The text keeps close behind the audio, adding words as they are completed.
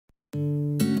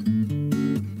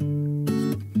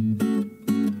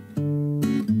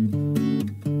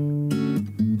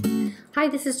Hi,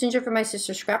 this is Ginger from My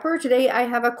Sister Scrapper. Today I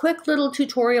have a quick little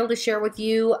tutorial to share with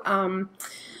you. I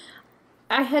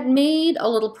had made a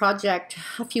little project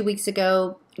a few weeks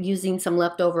ago using some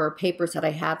leftover papers that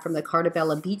I had from the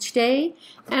Cartabella Beach Day.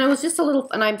 And it was just a little,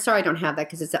 and I'm sorry I don't have that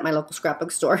because it's at my local scrapbook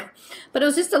store. But it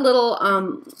was just a little,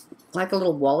 like a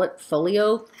little wallet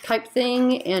folio type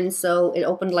thing. And so it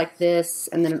opened like this,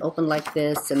 and then it opened like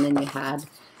this, and then you had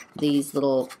these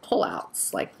little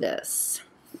pullouts like this.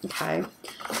 Okay,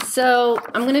 so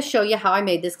I'm going to show you how I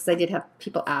made this because I did have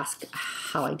people ask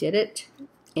how I did it.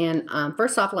 And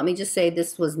first off, let me just say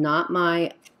this was not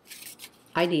my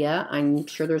idea. I'm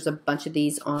sure there's a bunch of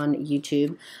these on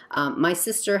YouTube. My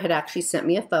sister had actually sent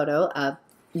me a photo of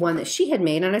one that she had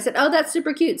made, and I said, oh, that's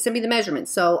super cute. Send me the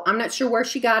measurements. So I'm not sure where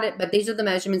she got it, but these are the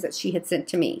measurements that she had sent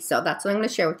to me. So that's what I'm going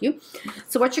to share with you.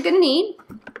 So what you're going to need,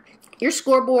 your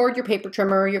scoreboard, your paper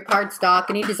trimmer, your cardstock,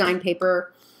 any design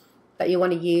paper that you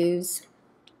want to use,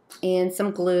 and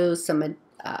some glue, some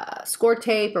score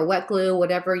tape or wet glue,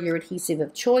 whatever your adhesive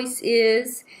of choice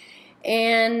is,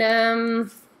 and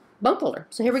bone folder.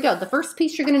 So here we go. The first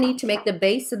piece you're going to need to make the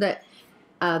base of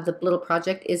the little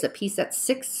project is a piece that's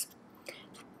 6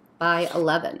 by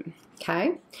 11.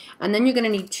 Okay, and then you're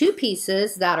going to need two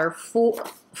pieces that are 4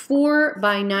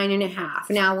 by 9.5.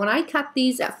 Now, when I cut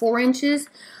these at 4 inches,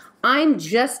 I'm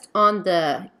just on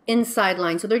the inside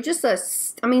line, so they're just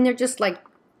they're just like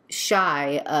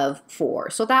shy of 4.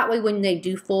 So that way when they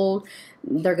do fold,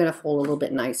 they're going to fold a little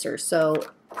bit nicer. So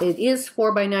it is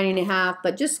 4 by 9.5,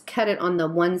 but just cut it on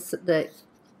the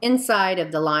inside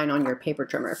of the line on your paper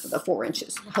trimmer for the 4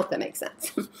 inches. I hope that makes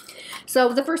sense.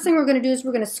 So the first thing we're going to do is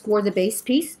we're going to score the base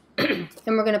piece, and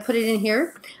we're going to put it in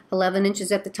here, 11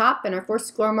 inches at the top, and our first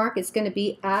score mark is going to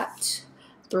be at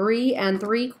 3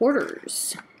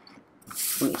 3/4.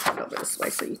 Let me turn it over this way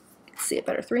so you can see it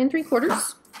better. 3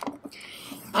 3/4.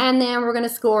 And then we're going to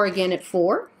score again at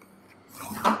 4.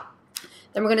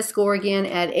 Then we're going to score again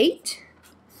at 8.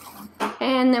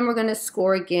 And then we're going to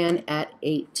score again at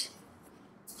 8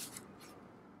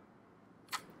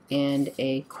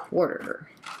 1/4.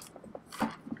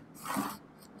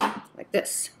 Like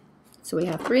this. So we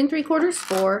have 3 3/4,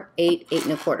 4, 8, 8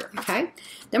 1/4. Okay.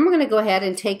 Then we're going to go ahead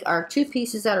and take our two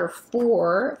pieces that are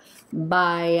 4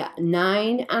 by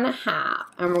 9.5,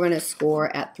 and we're going to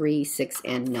score at 3, 6,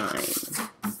 and 9.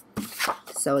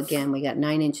 So again, we got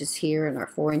 9 inches here and our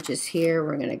 4 inches here.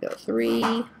 We're going to go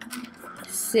 3,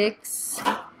 6,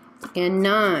 and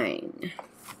 9.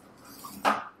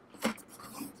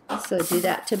 So do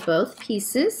that to both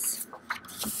pieces.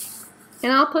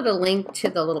 And I'll put a link to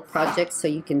the little project so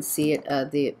you can see it,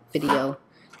 the video,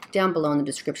 down below in the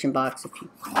description box if you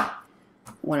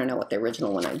want to know what the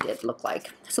original one I did look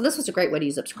like. So this was a great way to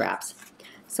use up scraps.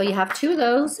 So you have 2 of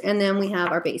those, and then we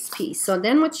have our base piece. So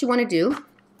then what you want to do,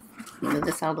 move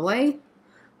this out of the way,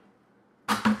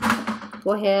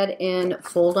 go ahead and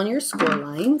fold on your score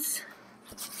lines.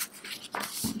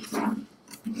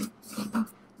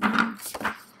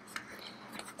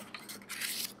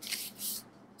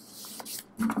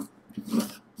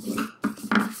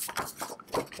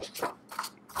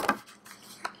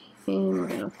 And we're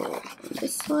going to fold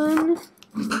this one.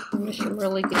 This should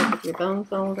really good with your bone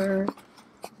folder.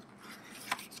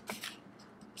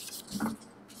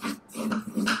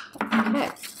 Okay,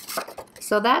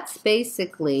 so that's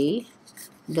basically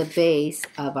the base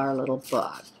of our little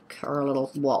book, or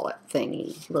little wallet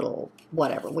thingy, little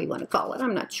whatever we want to call it.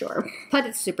 I'm not sure, but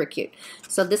it's super cute.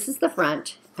 So this is the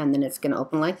front, and then it's going to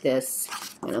open like this,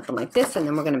 and open like this, and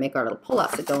then we're going to make our little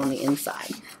pull-outs that go on the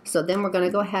inside. So then we're going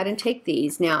to go ahead and take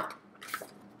these. Now,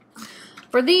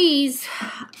 for these,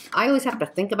 I always have to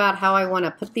think about how I want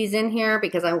to put these in here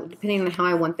because depending on how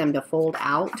I want them to fold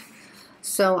out.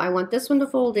 So I want this one to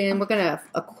fold in. We're going to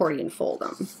accordion fold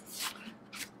them.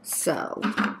 So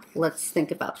let's think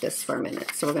about this for a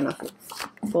minute. So we're going to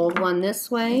fold one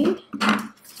this way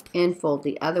and fold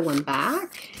the other one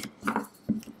back.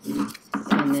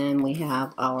 And then we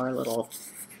have our little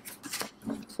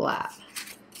flap.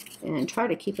 And try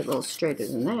to keep it a little straighter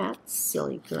than that,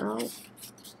 silly girl.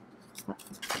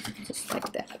 Just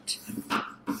like that.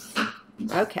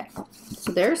 Okay,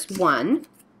 so there's one.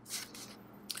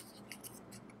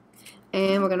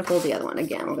 And we're going to fold the other one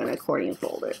again. We're going to accordion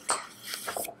fold it.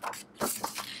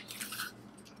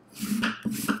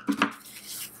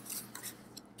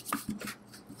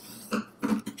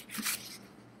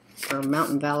 Or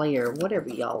Mountain Valley, or whatever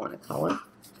y'all want to call it.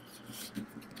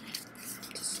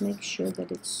 Just make sure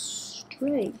that it's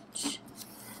straight.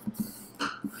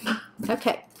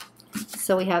 Okay.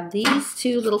 So we have these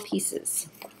 2 little pieces.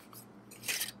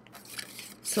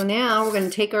 So now we're going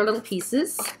to take our little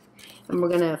pieces And we're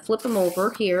going to flip them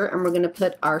over here, and we're going to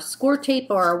put our score tape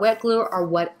or our wet glue or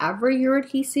whatever your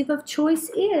adhesive of choice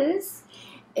is.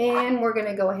 And we're going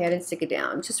to go ahead and stick it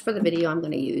down. Just for the video, I'm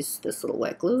going to use this little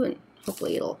wet glue, and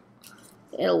hopefully it'll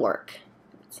work.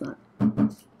 It's not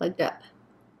plugged up.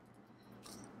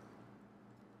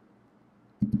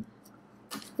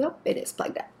 Nope, it is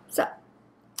plugged up. So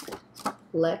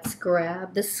let's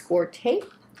grab the score tape.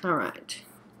 All right.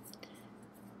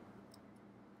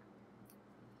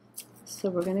 So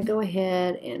we're going to go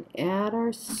ahead and add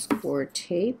our score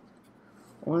tape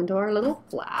onto our little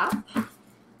flap,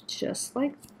 just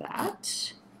like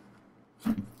that,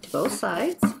 to both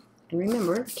sides. And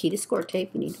remember, key to score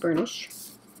tape, you need burnish.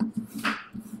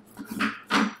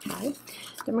 Okay.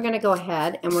 Then we're going to go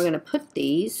ahead and we're going to put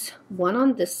these, one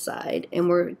on this side, and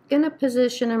we're going to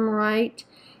position them right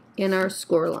in our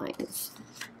score lines,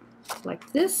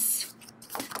 like this.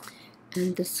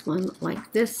 And this one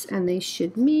like this, and they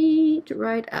should meet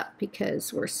right up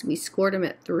because we scored them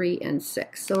at 3 and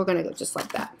 6. So we're going to go just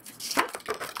like that. Okay.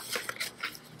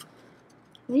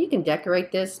 Now you can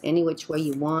decorate this any which way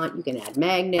you want. You can add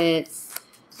magnets.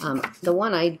 The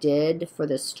one I did for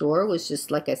the store was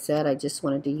just, like I said, I just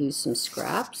wanted to use some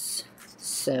scraps.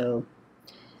 So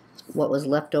what was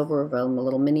left over from a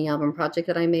little mini album project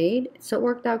that I made. So it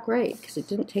worked out great because it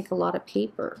didn't take a lot of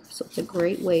paper. So it's a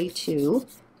great way to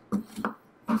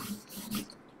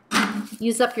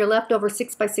use up your leftover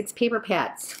 6x6 paper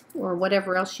pads or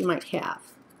whatever else you might have.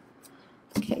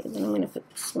 Okay, then I'm going to put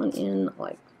this one in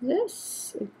like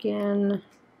this again,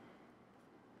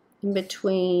 in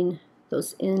between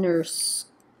those inside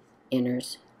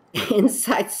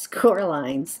score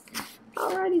lines.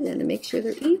 Alrighty then, to make sure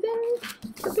they're even.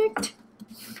 Perfect.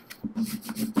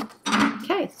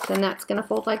 Okay, then that's going to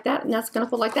fold like that, and that's going to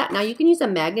fold like that. Now you can use a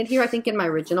magnet here. I think in my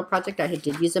original project I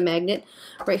did use a magnet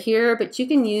right here, but you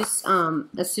can use some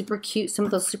of those super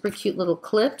cute little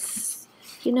clips.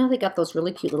 You know, they got those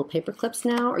really cute little paper clips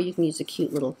now, or you can use a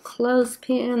cute little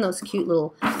clothespin, those cute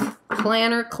little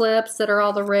planner clips that are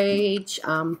all the rage.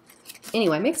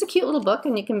 Anyway, it makes a cute little book,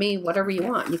 and you can be whatever you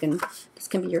want. This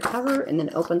can be your cover, and then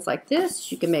it opens like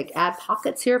this. You can add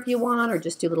pockets here if you want, or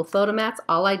just do little photo mats.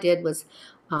 All I did was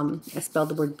I spelled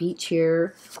the word beach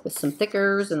here with some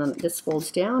thickers, and then this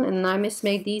folds down, and I just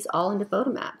made these all into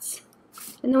photo mats.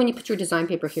 And then when you put your design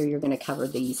paper here, you're going to cover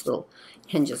these little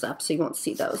hinges up so you won't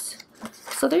see those.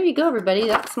 So there you go, everybody.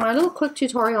 That's my little quick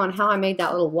tutorial on how I made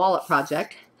that little wallet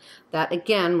project. That,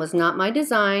 again, was not my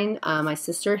design. My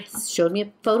sister showed me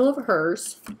a photo of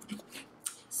hers.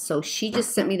 So she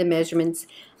just sent me the measurements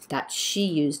that she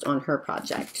used on her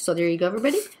project. So there you go,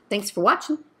 everybody. Thanks for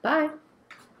watching. Bye.